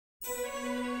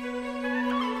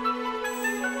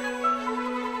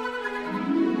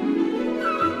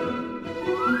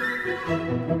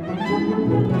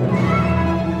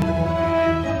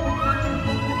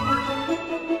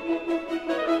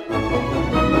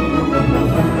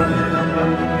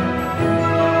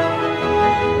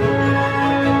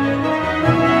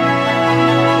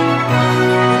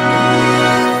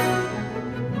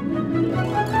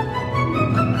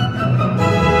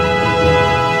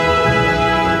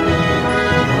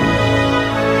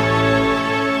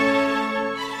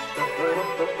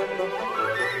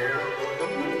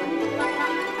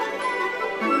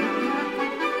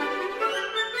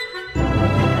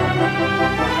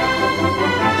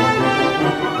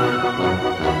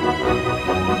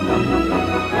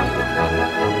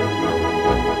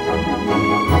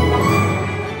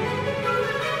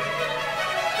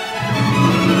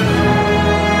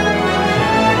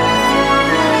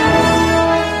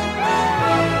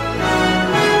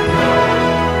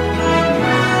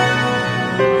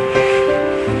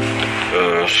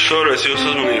Šoreiz jūsu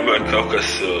uzmanībai kaut kas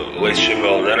līdz šim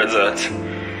vēl neredzēts,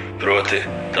 proti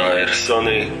tā ir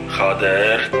Sony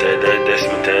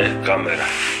HDR-TD10E kamera.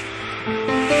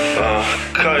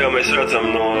 Kā jau mēs redzam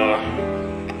no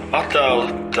attēla,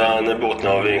 tā nebūtu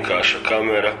nav vienkārša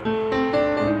kamera,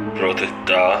 proti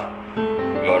tā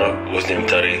var uzņemt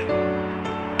arī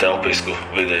telpisku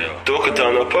video. To, ka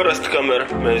tā nav parasta kamera,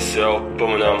 mēs jau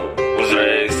pamanām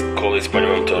uzreiz, ko līdz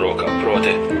paņemam to rokā,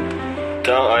 proti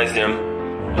tā aizņem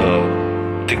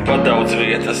tikpat daudz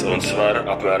vietas un svara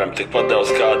apmēram tikpat daudz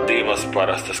kā divas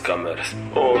parastas kameras.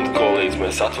 Un ko līdz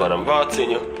mēs atveram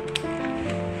vāciņu,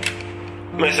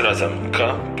 mēs redzam,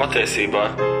 ka patiesībā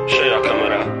šajā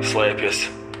kamerā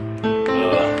slēpjas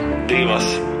divas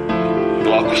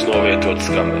blakus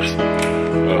novietotas kameras.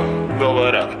 Vēl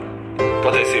vairāk,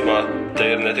 patiesībā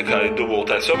te ir ne tikai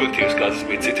dubultais objektīvs, kā tas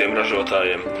bija citiem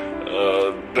ražotājiem,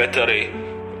 bet arī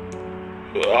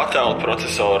attēlu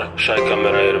procesori šai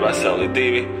kamerai ir veseli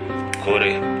divi,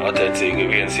 kuri attiecīgi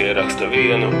viens ieraksta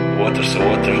vienu, otrs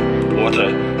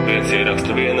otrai, viens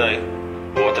ieraksta vienai,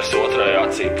 otrs otrai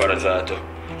acī paredzētu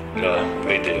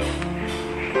video.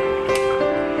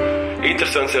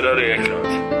 Interesants ir arī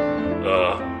ekrāns.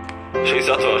 Šīs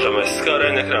atvāžamais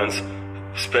skārēna ekrāns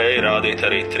spēja rādīt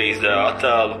arī 3D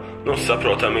attēlu,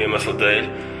 saprotam iemeslu dēļ.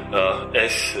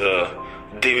 Es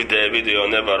 2D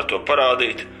video nevaru to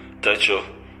parādīt, taču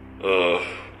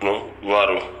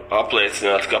varu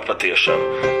apliecināt, ka patiešām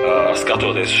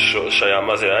skatoties šajā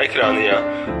mazajā ekrānijā,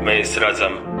 mēs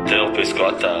redzam telpisku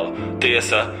attēlu.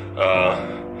 Tiesa,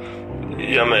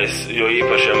 jo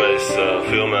īpaši, ja mēs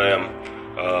filmējam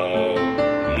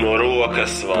no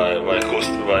rokas vai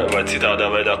citādā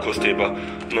veidā kustībā,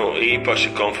 īpaši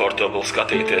komfortabli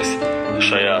skatīties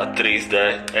šajā 3D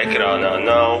ekrānā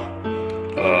nav.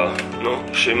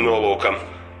 Šim nolūkam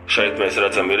šeit mēs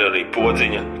redzam ir arī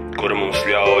podziņa, kura mums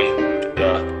ļauj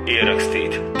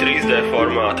ierakstīt 3D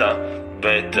formātā,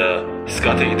 bet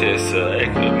skatīties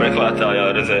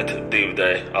meklētājā redzēt 2D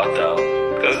attēlu,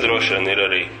 kas droši vien ir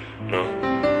arī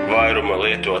vairuma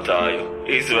lietotāju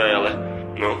izvēle,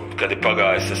 kad ir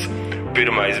pagājis tas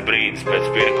pirmais brīdis pēc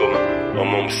pirkuma, un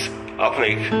mums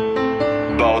apnīk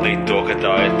baudīt to, ka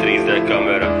tā ir 3D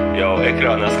kamera jau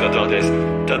ekrānā skatoties,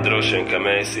 tad droši vien, ka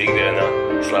mēs ikdienā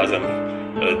slēdzam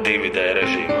 2D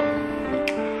režīmu.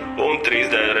 Un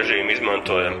 3D režīmu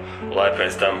izmantojam, lai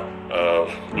pēc tam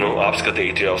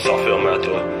apskatītu jau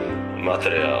safilmēto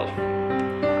materiālu.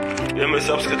 Ja mēs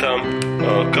apskatām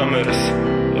kameras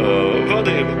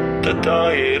vadību, tad tā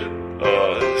ir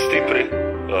stipri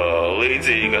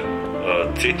līdzīga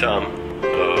citām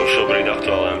šobrīd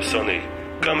aktuālajām Sony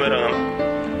kamerām.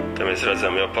 Te mēs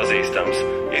redzam jau pazīstams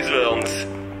izvēlnes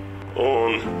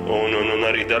un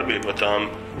arī darbība tām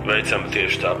veicam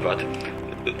tieši tāpat.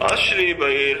 Atšķirība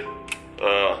ir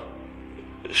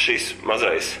šis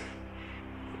mazais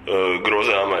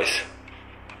grozāmais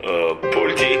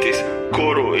puļķītis,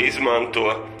 kuru izmanto,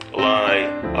 lai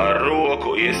ar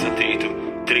roku iesatītu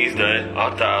 3D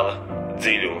attēla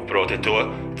dziļumu, proti to,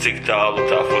 cik tālu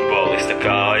tā futbolista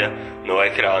kāja no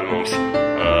ekrāna mums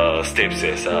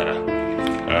stiepsies ārā.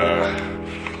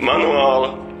 Manuāla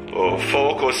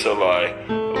fokusa vai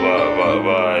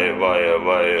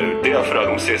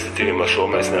diafragmas iestatījuma šo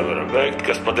mēs nevaram veikt,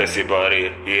 kas patiesībā arī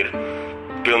ir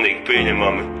pilnīgi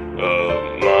pieņemami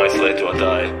mājas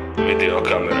lietotāja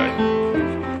videokamerai.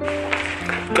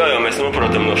 Kā jau mēs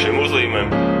noprotam no šiem uzlīmēm,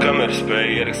 kamera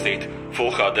spēja ierakstīt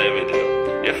Full HD video.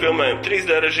 Ja filmējam 3D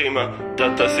režīmā,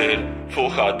 tad tas ir Full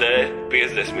HD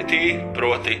 50i,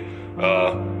 proti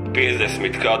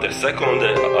 50 kadri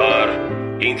sekundē ar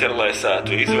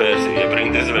interlēsētu izvērsi, jeb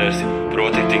rindizvērsi,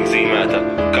 proti tik zīmēta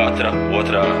katra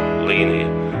otrā līnija.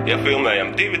 Ja filmējam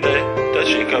 2D, tad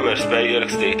šī kamera spēja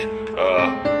ierakstīt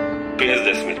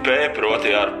 50p,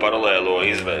 proti ar paralēlo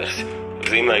izvērsi,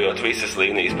 zīmējot visas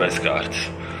līnijas pēc kārtas.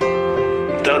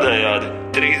 Tādējādi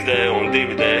 3D un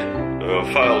 2D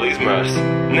failu izmērs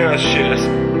neatšķiras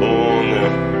un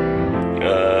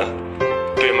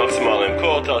pie maksimāliem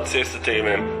kvalitātes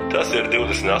iestatījumiem tas ir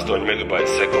 28 MB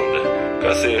sekundē,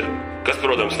 kas,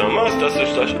 protams, nav maz,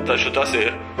 taču tas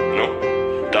ir,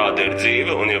 tāda ir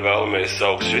dzīve, un ja vēlamies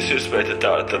augstu izšķirtspēju,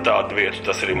 tad tādu vietu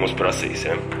tas arī mums prasīs.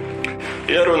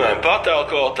 Ja runājam par attēlu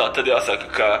kvalitāti, tad jāsaka,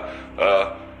 ka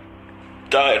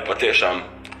tā ir patiešām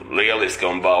lieliska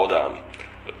un baudām.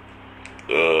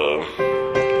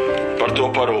 Par to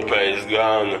parūpējas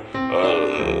gan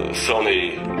Sony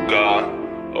G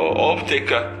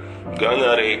optika, gan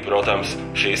arī, protams,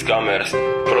 šīs kameras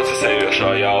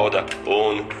procesējošā jauda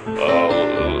un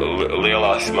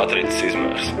lielās matricas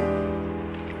izmērs.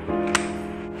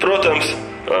 Protams,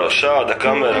 Šāda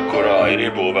kamera, kurā ir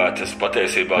iebūvētas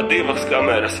patiesībā divas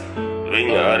kameras,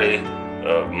 viņa arī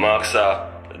maksā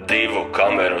divu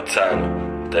kameru cenu.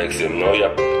 Teiksim, ja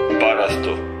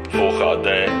parastu Full HD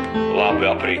labi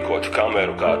aprīkotu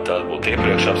kameru, kā tā būtu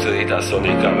iepriekš apskatītā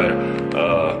Sony kamera,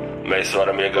 mēs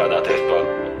varam iegādāties par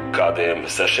kādiem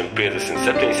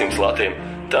 650-700 latiem,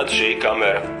 tad šī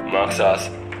kamera maksās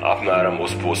apmēram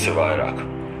uz pusi vairāk.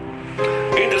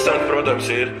 Interesanti, protams,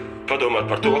 ir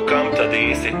padomāt par to, kam tad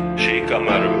īsti šī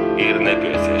kamera ir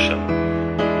nepieciešama.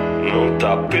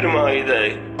 Tā pirmā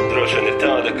ideja droši vien ir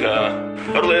tāda, ka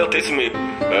ar lielu ticamību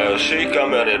šī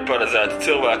kamera ir paredzēta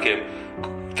cilvēkiem,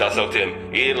 tā sauktiem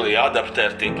early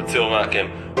adapter tipa cilvēkiem,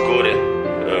 kuri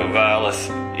vēlas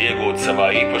iegūt savā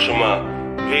īpašumā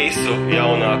visu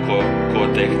jaunāko, ko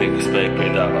tehnika spēj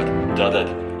piedāvāt. Tātad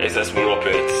es esmu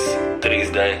nopircis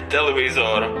 3D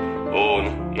televizoru un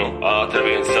ātri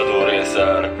vien sadūries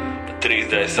ar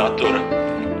 3D satura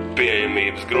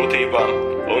pieejamības grūtībām,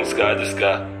 un skaidrs,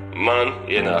 ka man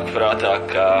ienāk prātā,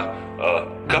 ka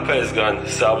kāpēc gan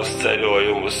savus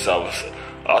ceļojumus, savus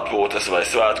atpūtas vai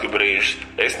svētku brīžus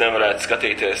es nevarētu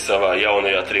skatīties savā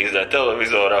jaunajā 3D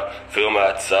televizorā,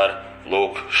 filmēts ar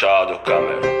šādu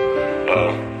kameru.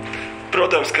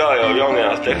 Protams, kā jau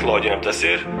jaunajās tehnoloģijām tas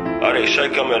ir, arī šai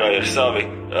kamerai ir savi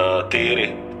tīri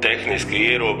tehniski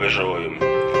ierobežojumi.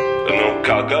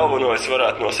 Kā galveno es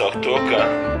varētu nosaukt to, ka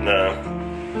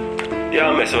jā,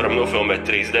 mēs varam nofilmēt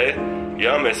 3D,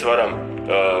 jā, mēs varam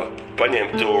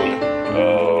paņemt un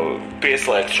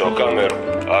pieslēgt šo kameru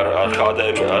ar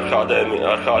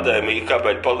HDMI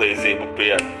kabeļu palīdzību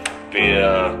pie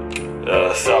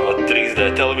sava 3D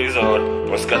televizora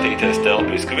un skatīties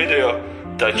telpisku video,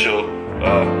 taču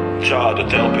šādu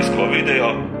telpisko video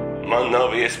man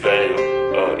nav iespēju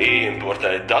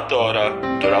ieimportēt datorā,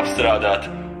 tur apstrādāt,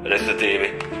 respektīvi,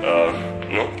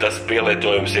 tas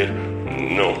pielietojums ir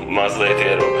mazliet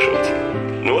ierobežots.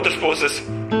 No otras puses,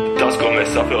 tas, ko mēs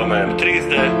safilmējam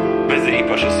 3D, bez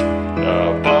īpašas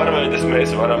pārveides, mēs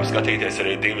varam skatīties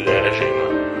arī 2D režīmā.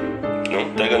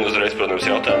 Te gan uzreiz, protams,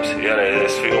 jautājums, ja reiz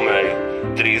es filmēju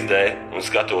 3D un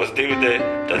skatos 2D,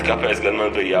 tad kāpēc gan man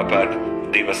bija jāpērk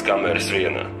divas kameras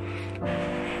vienā?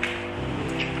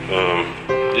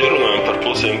 Ja runājam par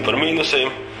plusiem, par mīnusiem,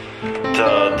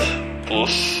 tad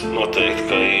plus noteikti,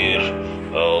 ka ir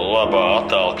labā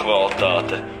attēla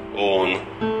kvalitāte un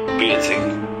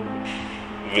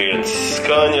 5.1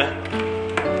 skaņa,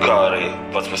 kā arī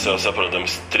pats par sevi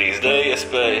saprotams 3D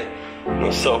iespēja.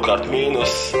 Savukārt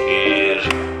mīnus ir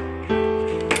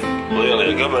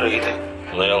lielie gabarīti,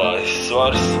 lielais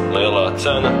svars, lielā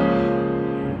cena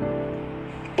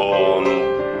un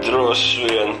droši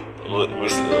vien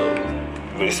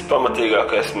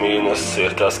vispamatīgākais mīnus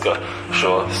ir tas, ka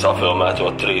šo safilmēto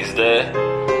 3D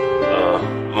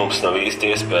mums nav īsti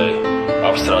iespēja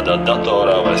apstrādāt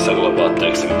datorā vai saglabāt,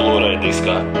 teiksim, Blu-ray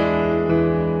diskā.